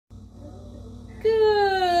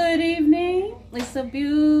It's a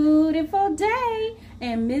beautiful day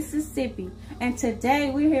in Mississippi. And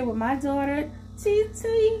today we're here with my daughter,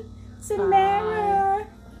 Tamara.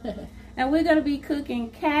 And we're going to be cooking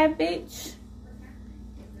cabbage,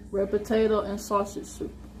 red potato, and sausage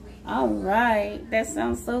soup. All right. That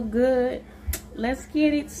sounds so good. Let's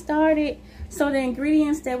get it started. So the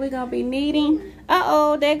ingredients that we're going to be needing.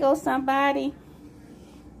 Uh-oh, there goes somebody.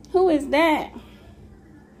 Who is that?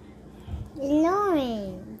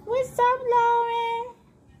 Lauren. What's up, Lauren?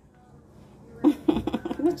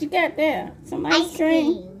 What you got there? Some ice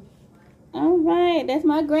cream. All right, that's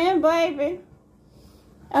my grandbaby.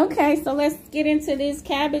 Okay, so let's get into this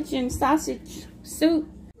cabbage and sausage soup.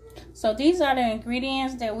 So these are the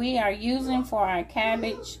ingredients that we are using for our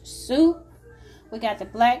cabbage soup. We got the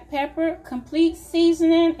black pepper, complete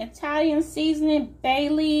seasoning, Italian seasoning, bay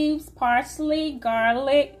leaves, parsley,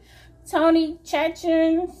 garlic, Tony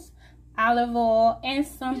Chachens, olive oil, and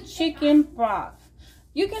some chicken broth.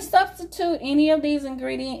 You can substitute any of these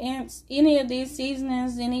ingredients, any of these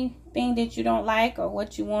seasonings, anything that you don't like or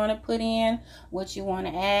what you want to put in, what you want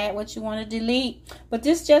to add, what you want to delete. But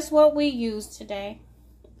this is just what we use today.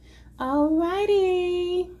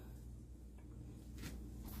 Alrighty.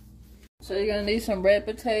 So you're going to need some red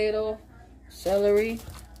potato, celery,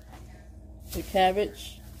 the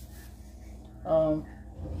cabbage. I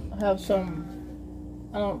have some,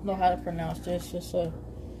 I don't know how to pronounce this.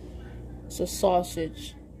 It's a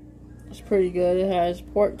sausage. It's pretty good. It has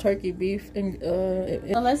pork, turkey, beef, and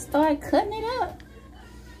So let's start cutting it up.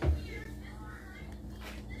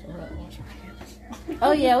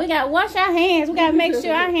 Oh yeah, we gotta wash our hands. We gotta make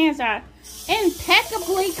sure our hands are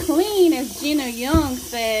impeccably clean, as Gina Young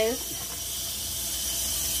says.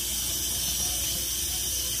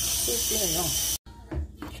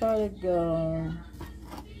 Try to go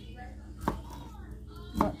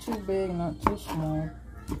not too big, not too small.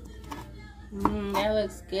 That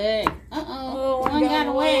looks good. Oh, one got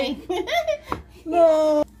away.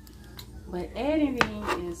 No. But editing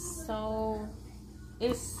is so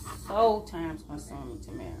time consuming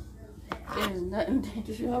to me. There's nothing.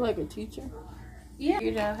 Does you have like a teacher? Yeah,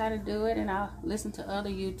 figured out how to do it, and I'll listen to other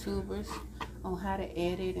YouTubers on how to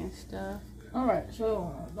edit and stuff. All right,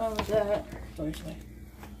 so done with that. Thursday.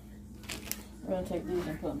 We're gonna take these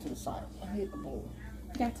and put them to the side. I hate the bowl.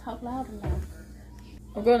 You gotta talk louder now.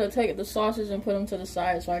 I'm gonna take the sauces and put them to the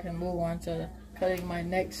side so I can move on to cutting my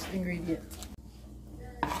next ingredient.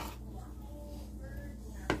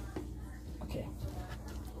 Okay.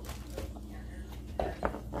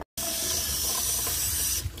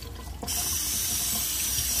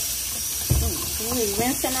 We're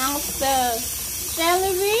rinsing out the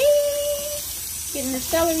celery. Getting the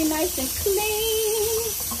celery nice and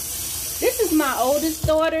clean. This is my oldest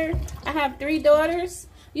daughter. I have 3 daughters.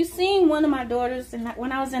 You seen one of my daughters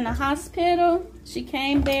when I was in the hospital. She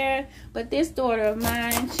came there. But this daughter of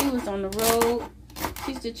mine, she was on the road.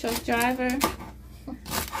 She's the truck driver.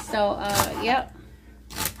 So, yep.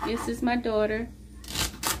 This is my daughter.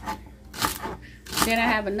 Then I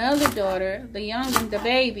have another daughter, the young one, the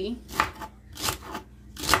baby.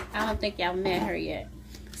 I don't think y'all met her yet.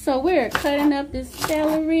 So we're cutting up this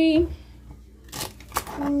celery.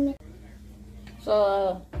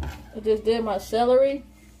 So I just did my celery.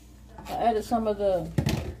 I added some of the,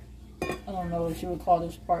 I don't know what you would call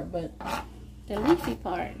this part, but the leafy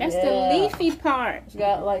part. That's the leafy part. It's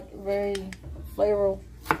got like very flavorful.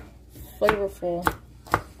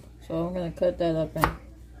 So I'm gonna cut that up in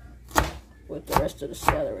with the rest of the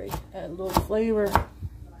celery. Add a little flavor.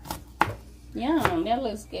 Yum, that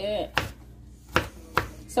looks good.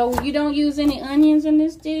 So you don't use any onions in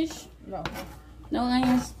this dish? No. No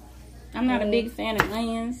onions? I'm not a big fan of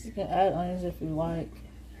onions. You can add onions if you like,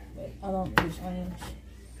 but I don't use onions.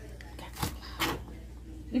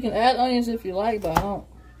 You can add onions if you like, but I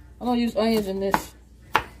don't use onions in this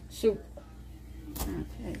soup.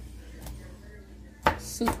 Okay.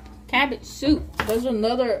 Soup. Cabbage soup. There's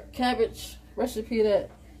another cabbage recipe that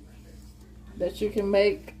you can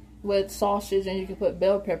make with sausage, and you can put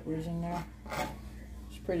bell peppers in there.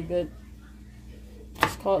 It's pretty good.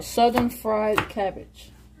 It's called Southern Fried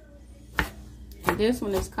Cabbage. And this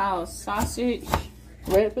one is called sausage,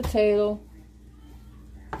 red potato,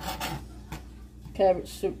 cabbage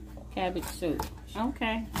soup. Cabbage soup.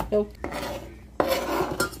 Okay.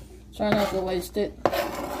 Try not to waste it.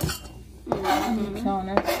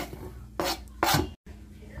 Counter.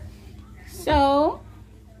 So,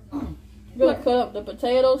 we're gonna cut up the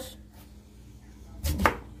potatoes.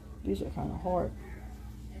 These are kind of hard.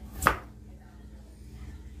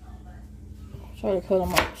 Try to cut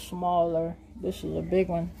them up smaller. This is a big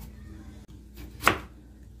one.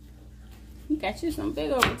 You got you some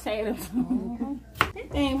big old potatoes.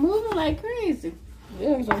 That thing moving like crazy.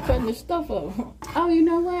 Yeah, because I'm cutting this stuff up. Oh, you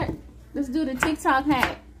know what? Let's do the TikTok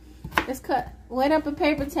hack. Let's wet up a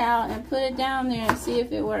paper towel and put it down there and see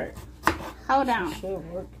if it works. Hold on.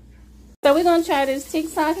 Should work. So we're going to try this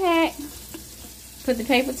TikTok hack. Put the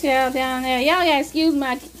paper towel down there. Y'all gotta excuse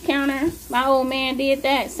my counter. My old man did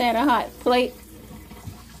that. Set a hot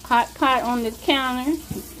pot on the counter.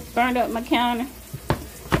 Burned up my counter.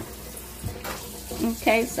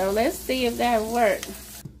 Okay, so let's see if that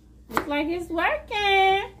works. Looks like it's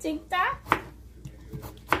working. TikTok.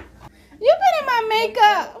 You been in my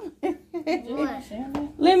makeup.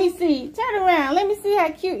 Let me see. Turn around. Let me see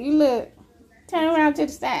how cute you look. Turn around to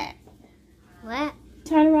the side. What?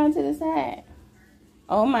 Turn around to the side.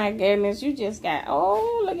 Oh my goodness, you just got,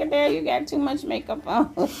 oh, look at that. You got too much makeup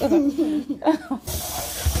on.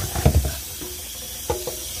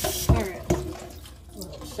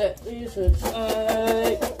 Set these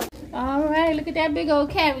aside. All right, look at that big old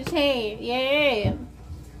cabbage head. Yeah.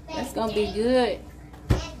 That's going to be good.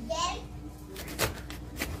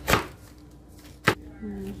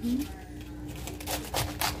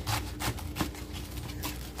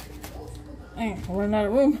 Dang, I'm running out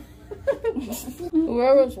of room.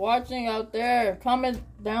 Whoever's watching out there, comment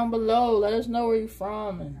down below. Let us know where you're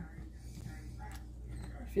from, and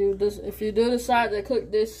if you do decide to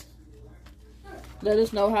cook this, let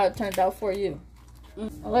us know how it turned out for you.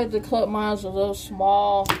 I like to cut mine a little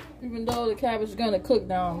small, even though the cabbage is gonna cook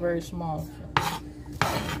down very small.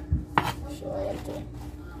 So I like to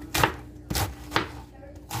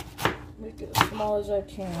make it as small as I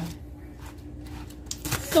can.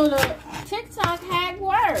 So the TikTok hack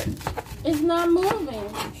worked. It's not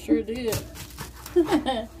moving. Sure did.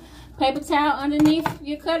 Paper towel underneath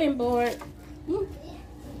your cutting board.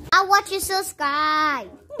 I want you to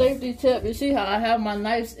subscribe. Safety tip, you see how I have my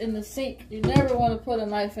knives in the sink? You never want to put a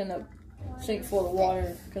knife in a sink full of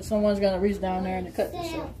water because someone's going to reach down there and cut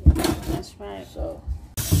this up. That's right. So,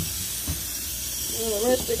 I'm going to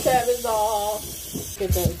rinse the cabbage off.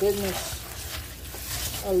 Get that goodness.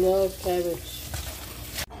 I love cabbage.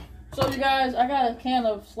 So you guys, I got a can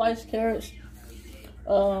of sliced carrots.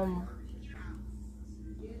 Okay.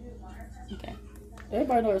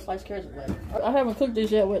 Everybody knows what sliced carrots are like. I haven't cooked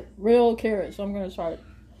this yet with real carrots, so I'm going to try it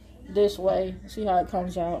this way. See how it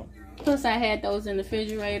comes out. Plus I had those in the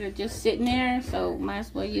refrigerator just sitting there, so might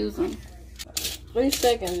as well use them. 3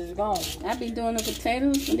 seconds is gone. I be doing the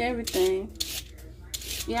potatoes and everything.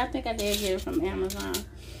 Yeah, I think I did get it from Amazon.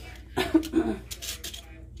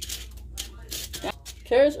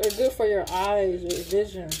 Carrots are good for your eyes, your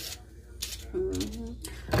vision.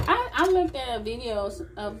 I looked at a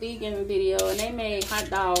vegan video, and they made hot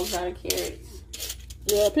dogs out of carrots.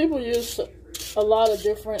 Yeah, people use a lot of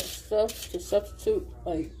different stuff to substitute,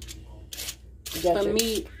 like you got For your,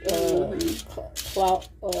 meat.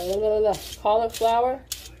 cauliflower.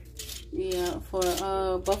 Yeah, for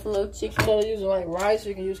buffalo chicken. Instead of using like rice,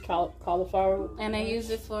 you can use cauliflower. And they use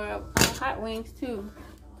it for hot wings too.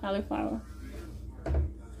 Cauliflower.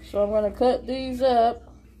 So I'm gonna cut these up.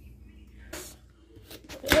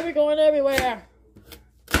 They're going everywhere.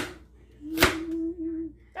 Don't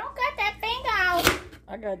cut that finger out.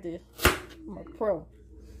 I got this. I'm a pro.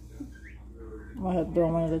 I might have to throw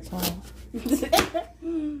them one at a time.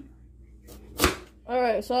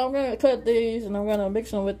 Alright, so I'm gonna cut these and I'm gonna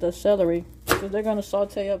mix them with the celery because they're gonna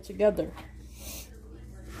saute up together.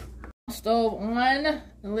 Stove on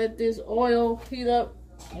and let this oil heat up.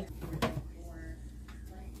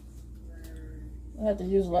 I have to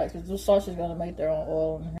use a lot because this sausage is going to make their own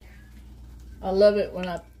oil. I love it when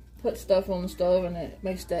I put stuff on the stove and it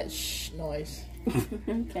makes that shh noise.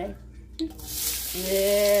 Okay.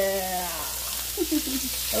 Yeah.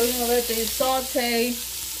 We're going to let these saute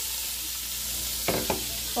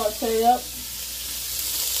up.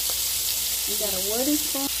 You got a wooden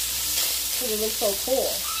spoon? It looks so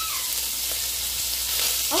cool.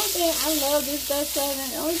 Only thing I love this Dutch oven.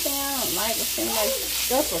 The only thing I don't like is things like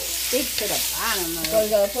stuff will stick to the bottom of So it. you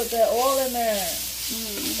gotta put that oil in there.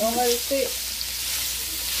 Don't let it stick.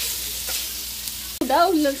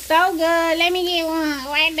 Those look so good. Let me get one.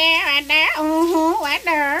 Right there, right there. Right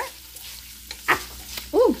there. Ah.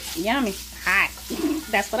 Ooh, yummy. Hot.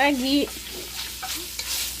 That's what I get.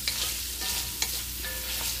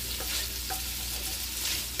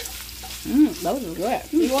 Those are good.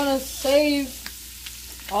 You wanna save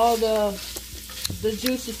all the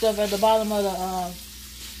juicy stuff at the bottom of the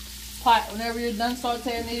pot. Whenever you're done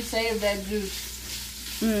sauteing these, save that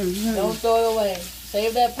juice. Don't throw it away.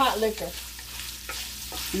 Save that pot liquor.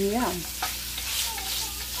 Yeah.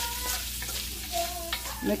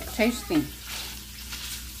 Look tasty.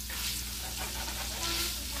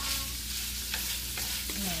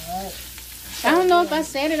 know if I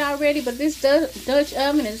said it already, but this Dutch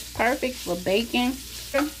oven is perfect for baking.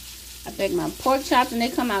 I bake my pork chops and they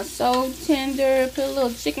come out so tender. Put a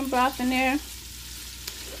little chicken broth in there.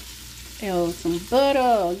 And some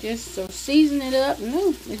butter, just to season it up.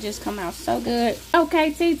 It just come out so good.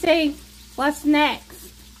 Okay, TT, what's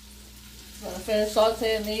next? I'm gonna finish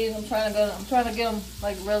sauteing these. I'm trying to get them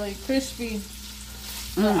like really crispy.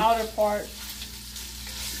 The outer part.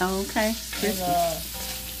 Okay. And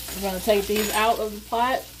we're gonna take these out of the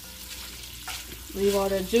pot. Leave all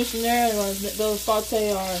that juice in there. And we're gonna those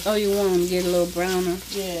saute our. Oh, you want them to get a little browner?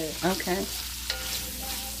 Yeah. Okay.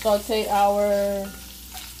 Saute our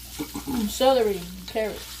celery,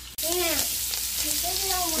 carrots. Yeah.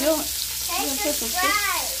 You Take the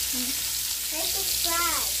fries. Take the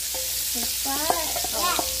fries. The fries?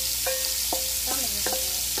 Yeah.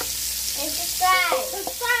 Take the fries.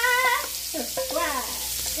 subscribe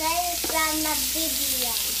Subscribe my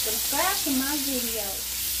video. subscribe to my video.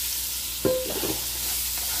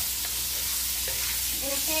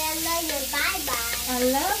 And say I love you. Bye-bye. I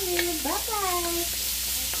love you. Bye-bye.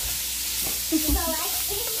 So I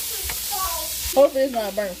think Hopefully it's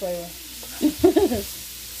not burnt flavor.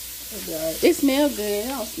 It'll be alright. It smells good. It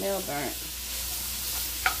don't smell burnt.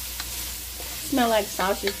 Smell like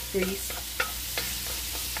sausage grease.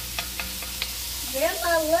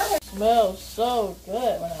 Grandma will. Smells so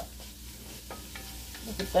good. When I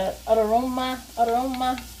look at that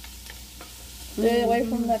aroma. Stay away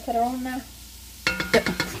from that aroma.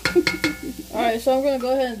 Alright, so I'm gonna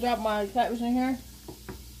go ahead and drop my cabbage in here.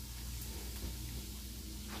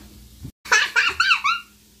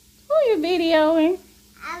 Who you videoing?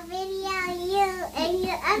 I video you and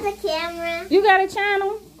your other camera. You got a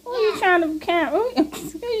channel? Who you Yeah. trying to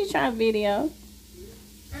who you trying to video?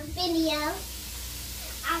 I'm video.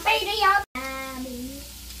 I'm video.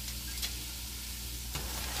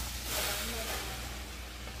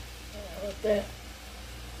 Like that.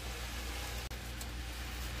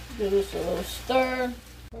 Give this a little stir.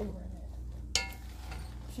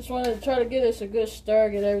 Just wanted to try to give this a good stir,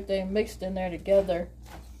 get everything mixed in there together.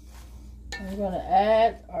 And we're going to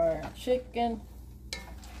add our chicken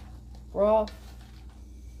broth,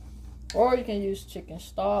 or you can use chicken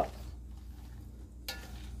stock.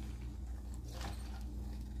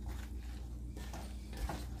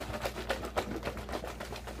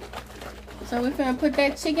 So we're gonna put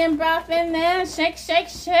that chicken broth in there. Shake, shake,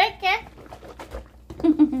 shake it.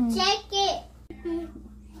 Check it.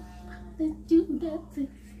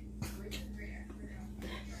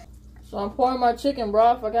 So I'm pouring my chicken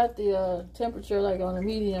broth. I got the temperature like on a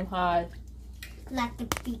medium high. Like the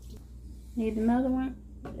beat. Need another one?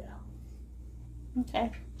 Yeah.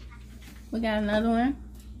 Okay. We got another one.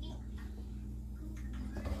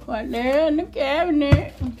 Right there in the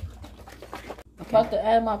cabinet. About to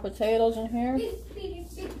add my potatoes in here.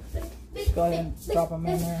 Just go ahead and drop them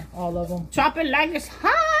in there, all of them. Chop it like it's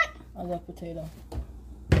hot. I love potato.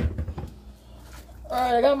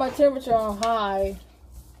 Alright, I got my temperature on high.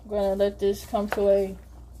 I'm going to let this come to a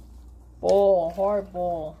boil, a hard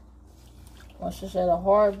boil. Once it's at a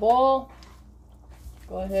hard boil,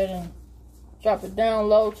 go ahead and drop it down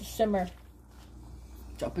low to simmer.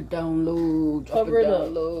 Drop it down low. Drop Cover it it down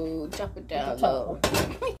up. low. Drop it down At the low.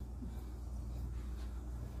 top.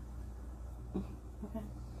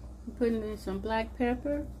 Putting in some black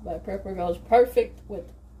pepper. Black pepper goes perfect with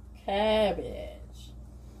cabbage.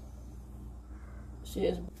 She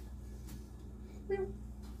is.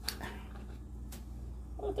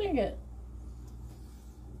 What do you think it?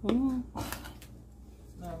 Mm.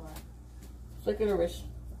 Never mind. Flick of the wrist.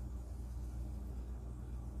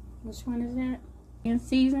 Which one is that? In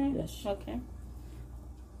season? Yes. Okay.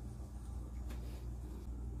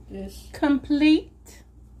 This. Complete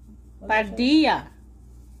Padilla.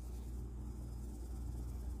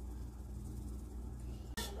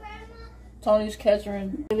 Tony's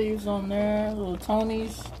catching leaves on there. Little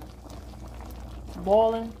Tony's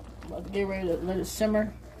boiling. About to get ready to let it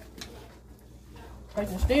simmer. Nice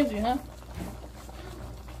and stingy, huh?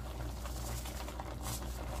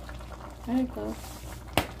 There you go.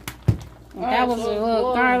 Alright, That was so a it's little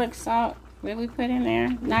boiling. garlic salt that we put in there.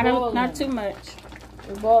 Not too much.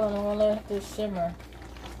 It's boiling. I'm gonna let this simmer.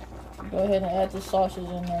 Go ahead and add the sausage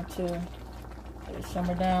in there too. Let it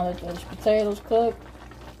simmer down. Let those potatoes cook.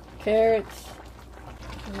 Carrots.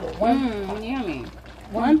 Yummy.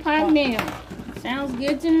 One pot meal. Sounds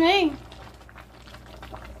good to me.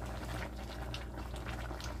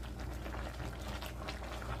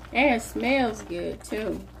 And it smells good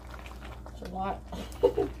too. It's a lot.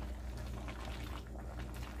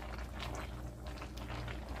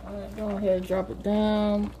 Alright, go ahead and drop it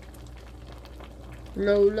down.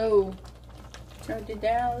 Low. Turned it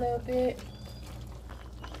down a little bit.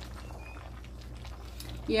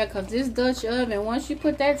 Yeah, because this Dutch oven, once you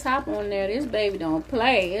put that top on there, this baby don't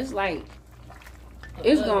play. It's like,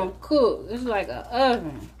 it's going to cook. It's like an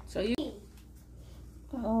oven. So you...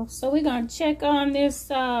 Oh, so we're going to check on this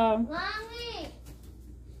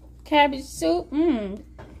cabbage soup.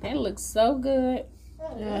 That looks so good.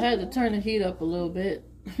 Yeah, I had to turn the heat up a little bit.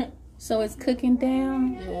 So it's cooking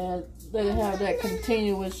down? Yeah, let it have that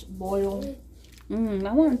continuous boil. I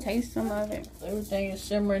want to taste some of it. Everything is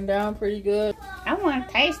simmering down pretty good. I want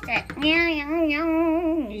to taste that.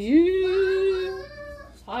 Yeah.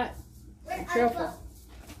 It's hot. Be careful.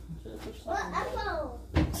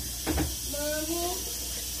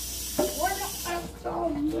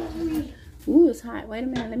 Ooh, it's hot. Wait a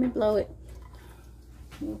minute. Let me blow it.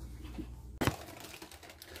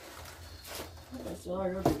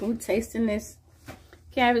 Ooh, tasting this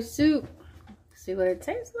cabbage soup. See what it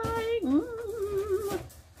tastes like.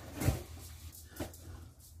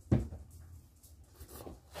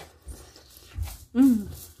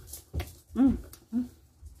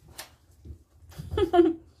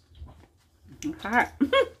 Hot.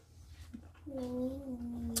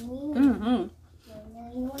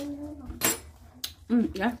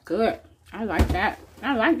 That's good. I like that.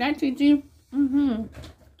 I like that, TG.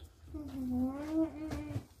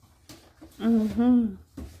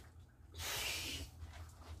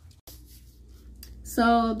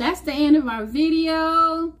 So that's the end of our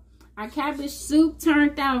video. Our cabbage soup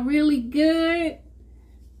turned out really good.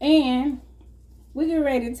 And we're getting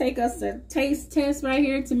ready to take us a taste test right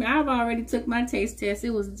here. I've already took my taste test.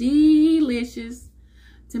 It was delicious.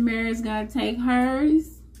 Tamara's gonna take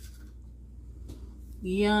hers.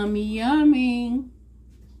 Yummy, yummy.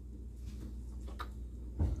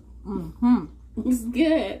 It's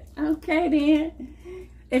good. Okay then.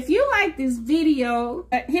 If you like this video,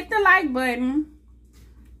 hit the like button,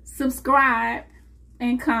 subscribe,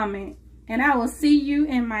 and comment. And I will see you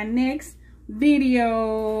in my next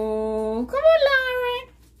video. Come on, Lauren.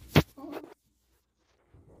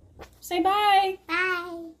 Say bye.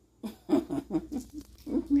 Bye.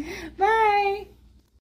 Bye.